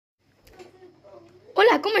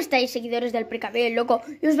Hola, ¿cómo estáis, seguidores del precavido y loco?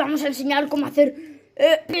 Y os vamos a enseñar cómo hacer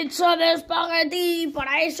pizza de espagueti.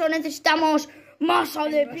 Para eso necesitamos masa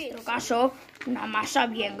de pizza. En nuestro caso, una masa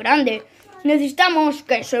bien grande. Necesitamos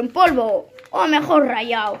queso en polvo, o mejor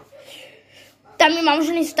rallado. También vamos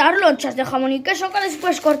a necesitar lonchas de jamón y queso que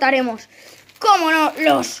después cortaremos. Como no,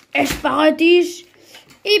 los espaguetis.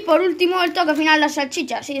 Y por último, el toque final, las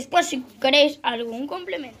salchichas. Y después, si queréis, algún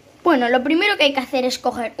complemento. Bueno, lo primero que hay que hacer es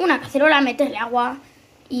coger una cacerola, meterle agua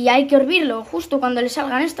y hay que hervirlo. Justo cuando le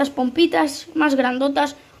salgan estas pompitas más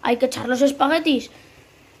grandotas, hay que echar los espaguetis.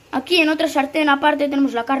 Aquí en otra sartén aparte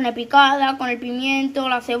tenemos la carne picada con el pimiento,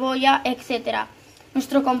 la cebolla, etc.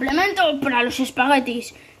 Nuestro complemento para los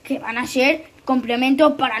espaguetis, que van a ser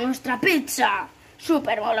complemento para nuestra pizza.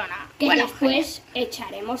 Súper molona. Que bueno, después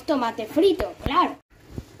echaremos tomate frito, claro.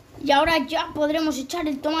 Y ahora ya podremos echar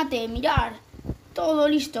el tomate, mirad. Todo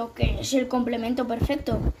listo, que es el complemento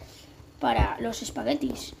perfecto para los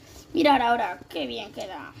espaguetis. Mirad ahora, qué bien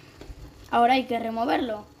queda. Ahora hay que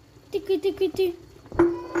removerlo. Tiqui, tiqui, ti.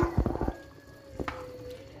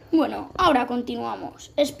 Bueno, ahora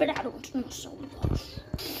continuamos. Esperar unos segundos.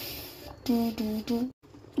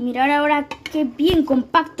 Mirad ahora qué bien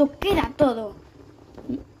compacto queda todo.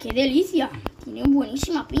 ¡Qué delicia! Tiene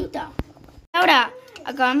buenísima pinta. Ahora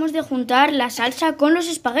acabamos de juntar la salsa con los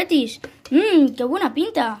espaguetis. ¡Qué buena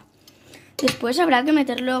pinta! Después habrá que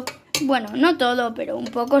meterlo, bueno, no todo, pero un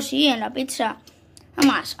poco sí, en la pizza.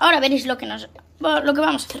 Además, ahora veréis lo que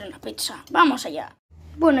vamos a hacer en la pizza. ¡Vamos allá!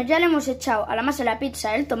 Bueno, ya le hemos echado a la masa de la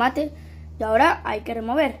pizza el tomate y ahora hay que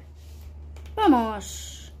remover.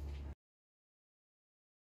 ¡Vamos!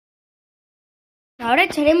 Ahora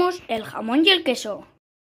echaremos el jamón y el queso.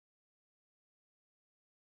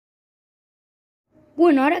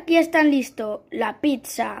 Bueno, ahora que ya están listos la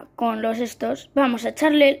pizza con los estos, vamos a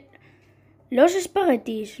echarle los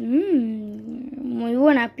espaguetis. Muy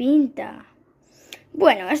buena pinta.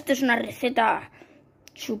 Bueno, esto es una receta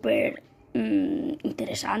súper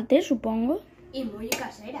interesante, supongo. Y muy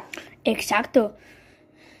casera. Exacto.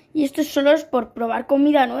 Y esto solo es por probar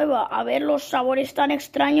comida nueva. A ver los sabores tan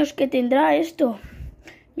extraños que tendrá esto.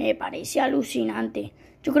 Me parece alucinante.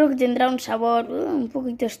 Yo creo que tendrá un sabor un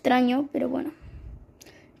poquito extraño, pero bueno.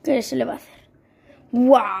 ¿Qué se le va a hacer?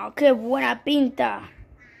 ¡Wow! ¡Qué buena pinta!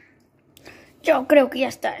 Yo creo que ya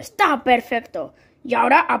está. Está perfecto. Y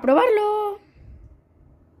ahora a probarlo.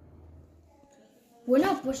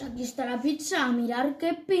 Bueno, pues aquí está la pizza. Mirad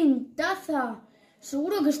qué pintaza.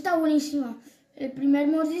 Seguro que está buenísima. El primer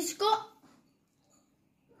mordisco.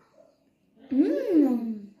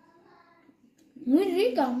 Muy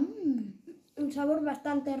rica. Un sabor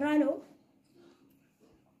bastante raro.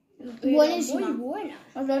 Buenísima. Muy buena.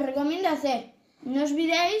 Os lo recomiendo hacer. No os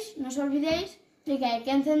olvidéis de que hay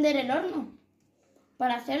que encender el horno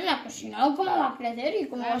para hacerla, pues si no, ¿cómo va a crecer y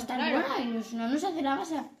cómo va a estar buena? Y si no, no se hace la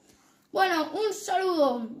masa. Bueno, un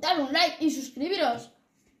saludo, dale un like y suscribiros.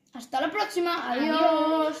 Hasta la próxima.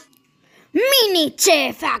 Adiós. Mini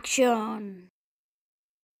Chef Action.